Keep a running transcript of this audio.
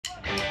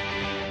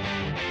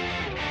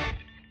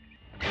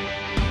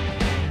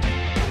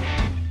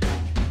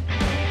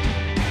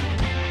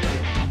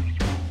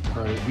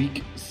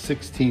Week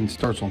 16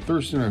 starts on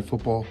Thursday Night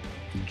Football.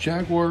 The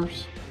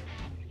Jaguars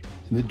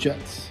and the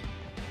Jets.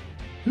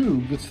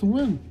 Who gets the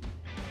win?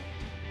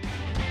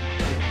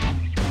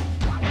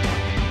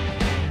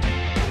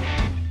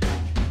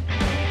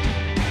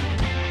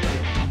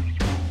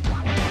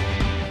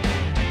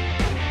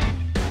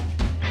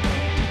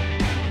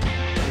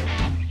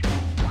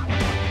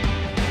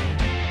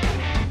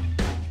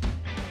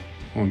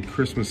 On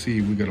Christmas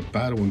Eve, we got a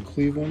battle in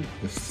Cleveland,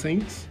 the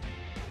Saints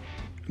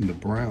and the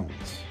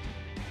Browns.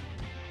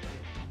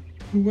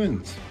 Who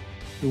wins?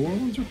 New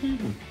Orleans or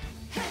Cleveland?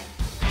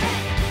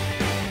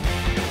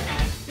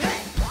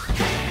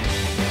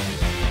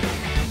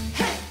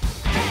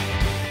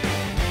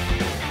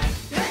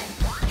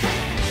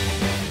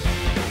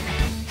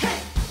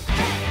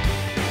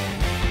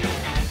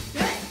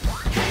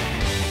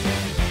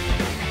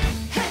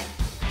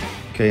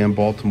 Okay, in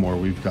Baltimore,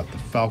 we've got the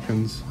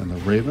Falcons and the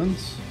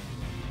Ravens.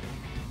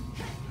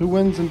 Who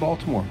wins in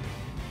Baltimore?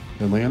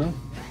 Atlanta?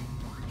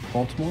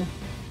 Baltimore?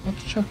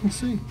 Let's check and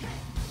see.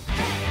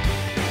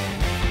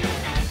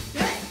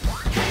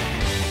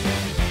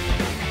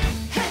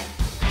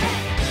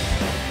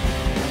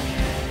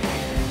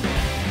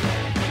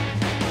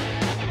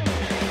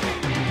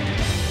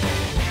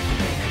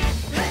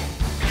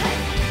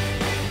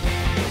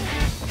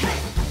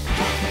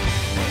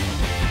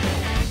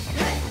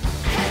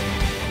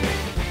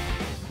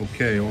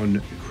 Okay,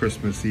 on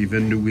Christmas Eve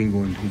in New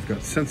England, we've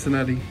got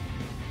Cincinnati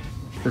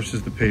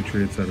versus the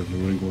Patriots out of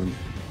New England.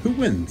 Who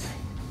wins?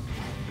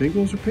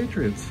 Bengals or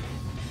Patriots?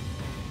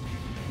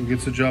 Who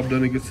gets the job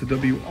done and gets the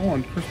W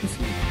on Christmas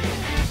Eve?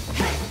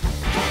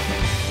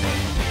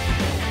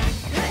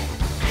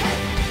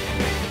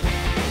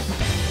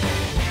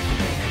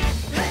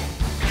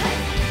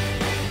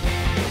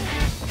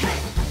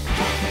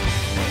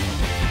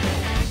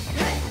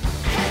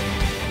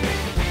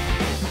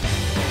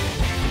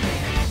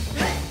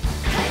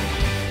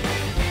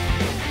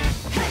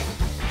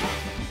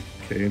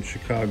 Okay, in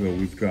Chicago,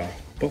 we've got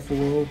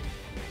Buffalo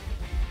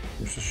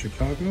versus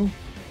Chicago,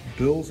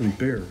 Bills and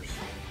Bears.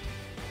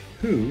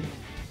 Who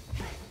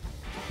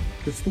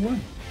gets the win?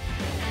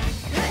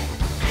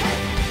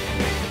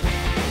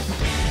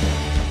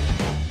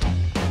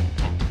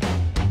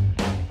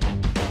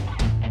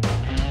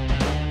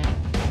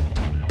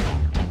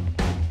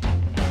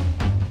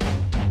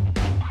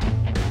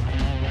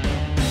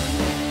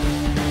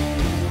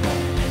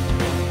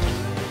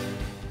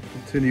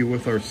 Continue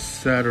with our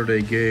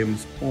Saturday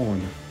games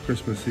on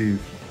Christmas Eve.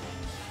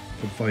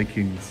 The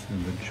Vikings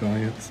and the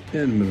Giants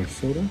in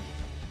Minnesota.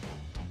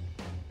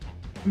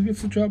 Who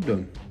gets the job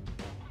done?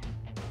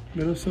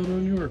 Minnesota or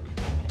New York?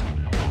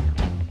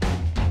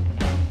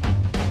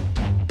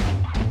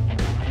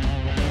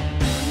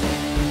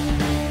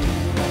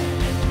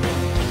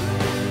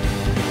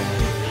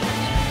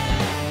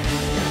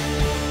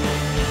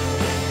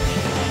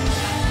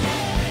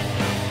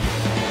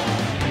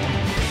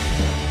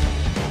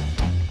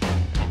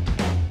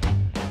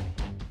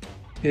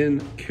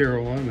 In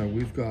Carolina,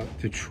 we've got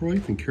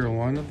Detroit and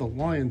Carolina, the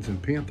Lions and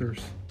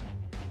Panthers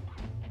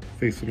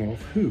facing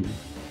off. Who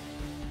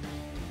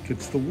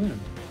gets the win?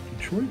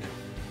 Detroit,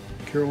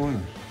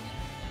 Carolina.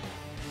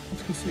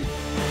 Let's go see.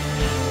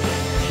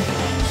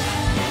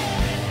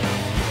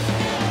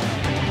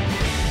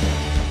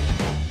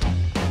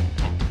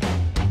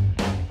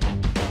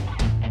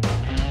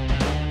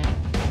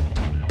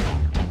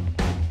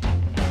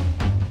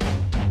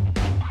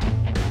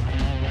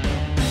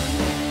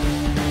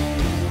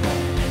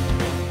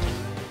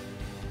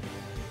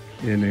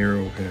 In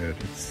Arrowhead,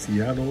 it's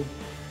Seattle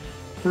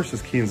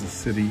versus Kansas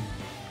City.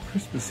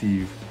 Christmas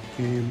Eve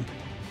game.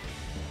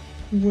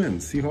 Who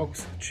wins?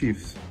 Seahawks,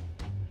 Chiefs.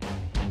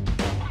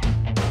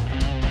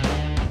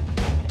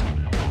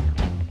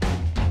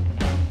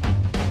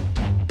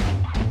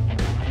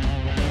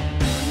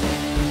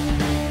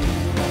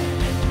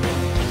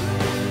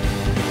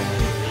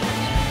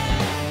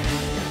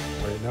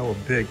 Right now, a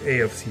big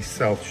AFC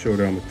South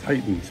showdown. The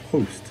Titans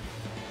host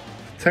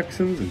the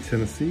Texans in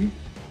Tennessee.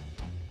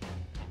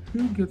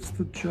 Who gets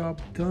the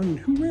job done?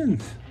 Who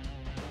wins?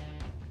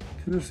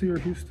 Tennessee or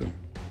Houston?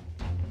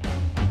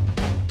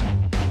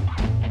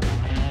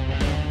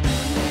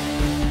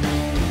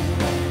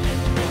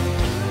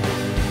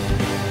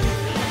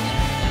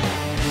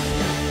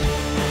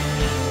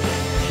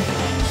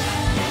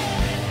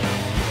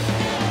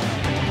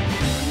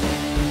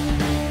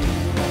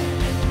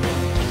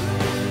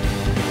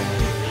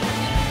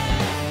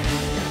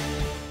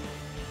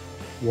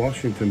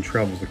 Washington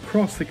travels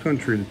across the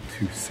country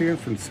to San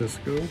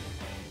Francisco.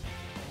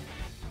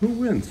 Who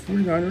wins,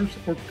 49ers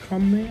or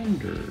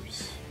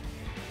Commanders?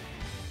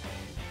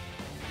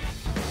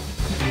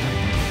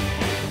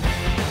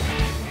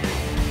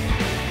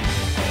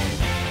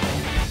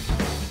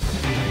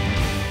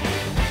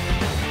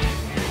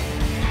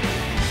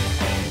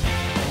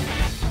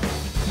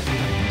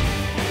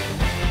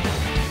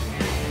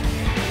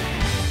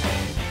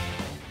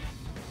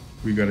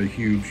 We got a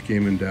huge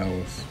game in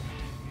Dallas.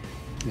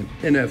 An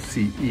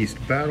NFC East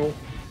battle.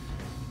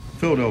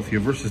 Philadelphia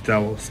versus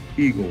Dallas,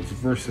 Eagles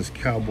versus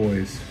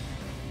Cowboys.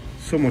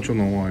 So much on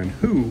the line.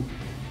 Who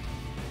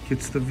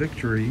gets the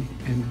victory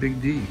in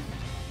Big D?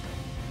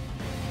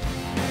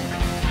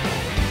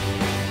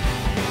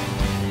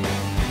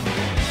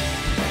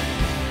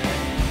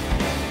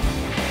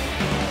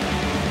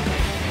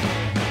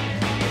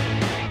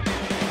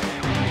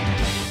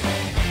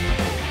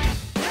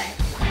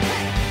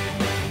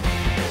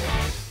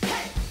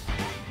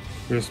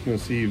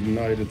 Christmas Eve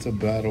night, it's a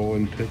battle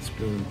in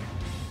Pittsburgh.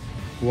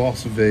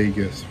 Las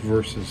Vegas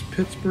versus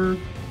Pittsburgh,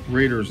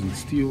 Raiders and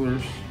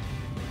Steelers.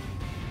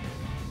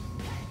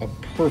 A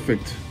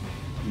perfect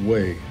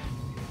way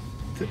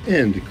to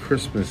end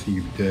Christmas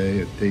Eve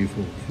day at Day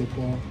Full of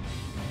Football.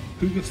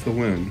 Who gets the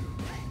win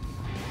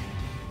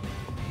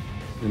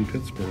in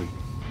Pittsburgh?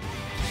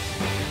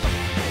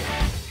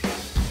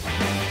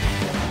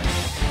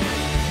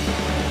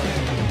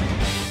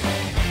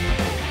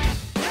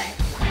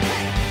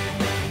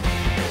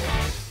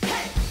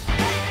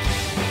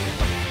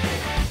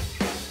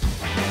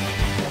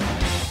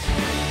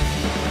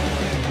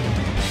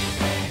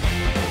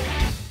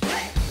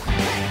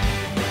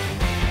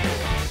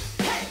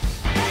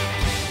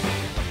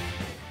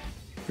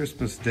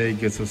 Christmas Day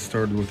gets us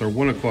started with our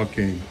 1 o'clock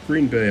game.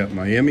 Green Bay at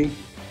Miami.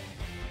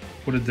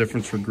 What a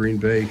difference for Green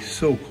Bay.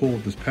 So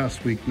cold this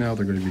past week. Now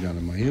they're going to be down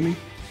in Miami.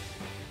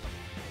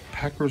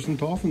 Packers and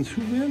Dolphins.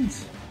 Who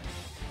wins?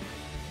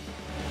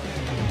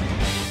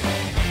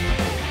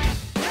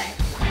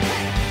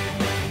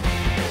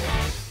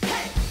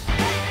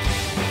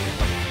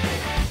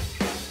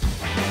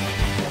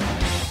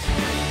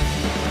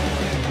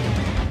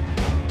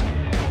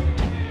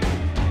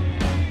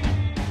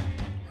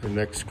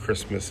 Next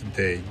Christmas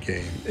Day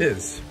game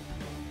is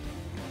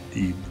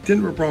the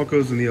Denver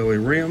Broncos and the LA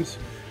Rams.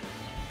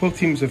 Both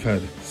teams have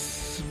had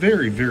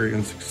very, very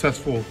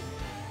unsuccessful,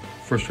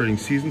 frustrating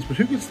seasons, but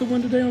who gets the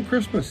win today on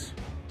Christmas?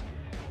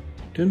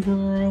 Denver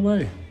or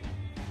LA?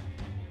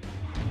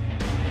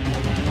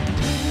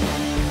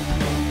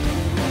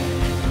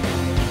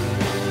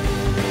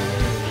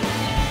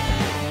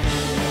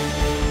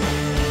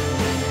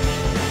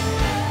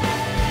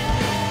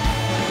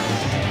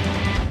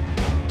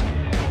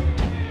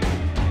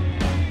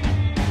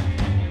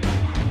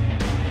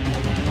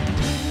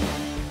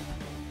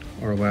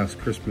 Our last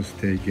Christmas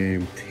Day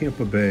game,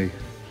 Tampa Bay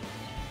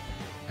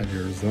at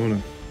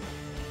Arizona.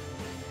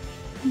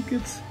 Who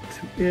gets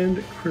to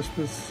end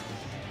Christmas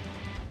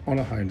on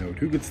a high note?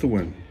 Who gets the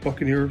win?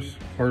 Buccaneers,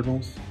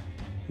 Cardinals?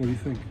 What do you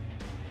think?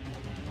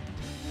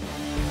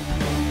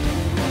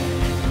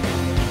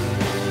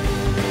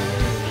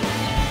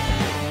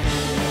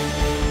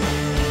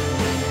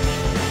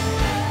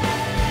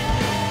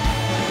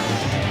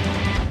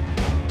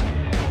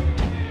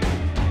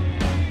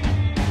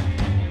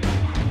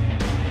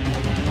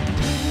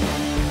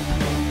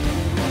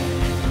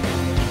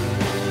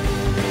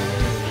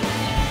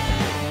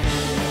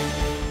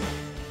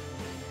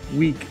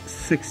 Week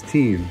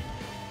 16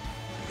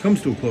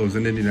 comes to a close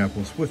in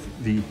Indianapolis with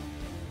the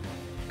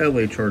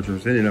LA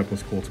Chargers,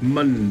 Indianapolis Colts,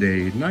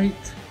 Monday Night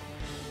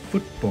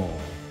Football.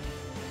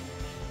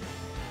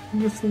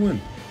 Who gets the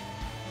win?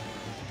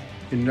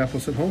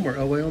 Indianapolis at home or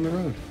LA on the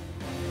road?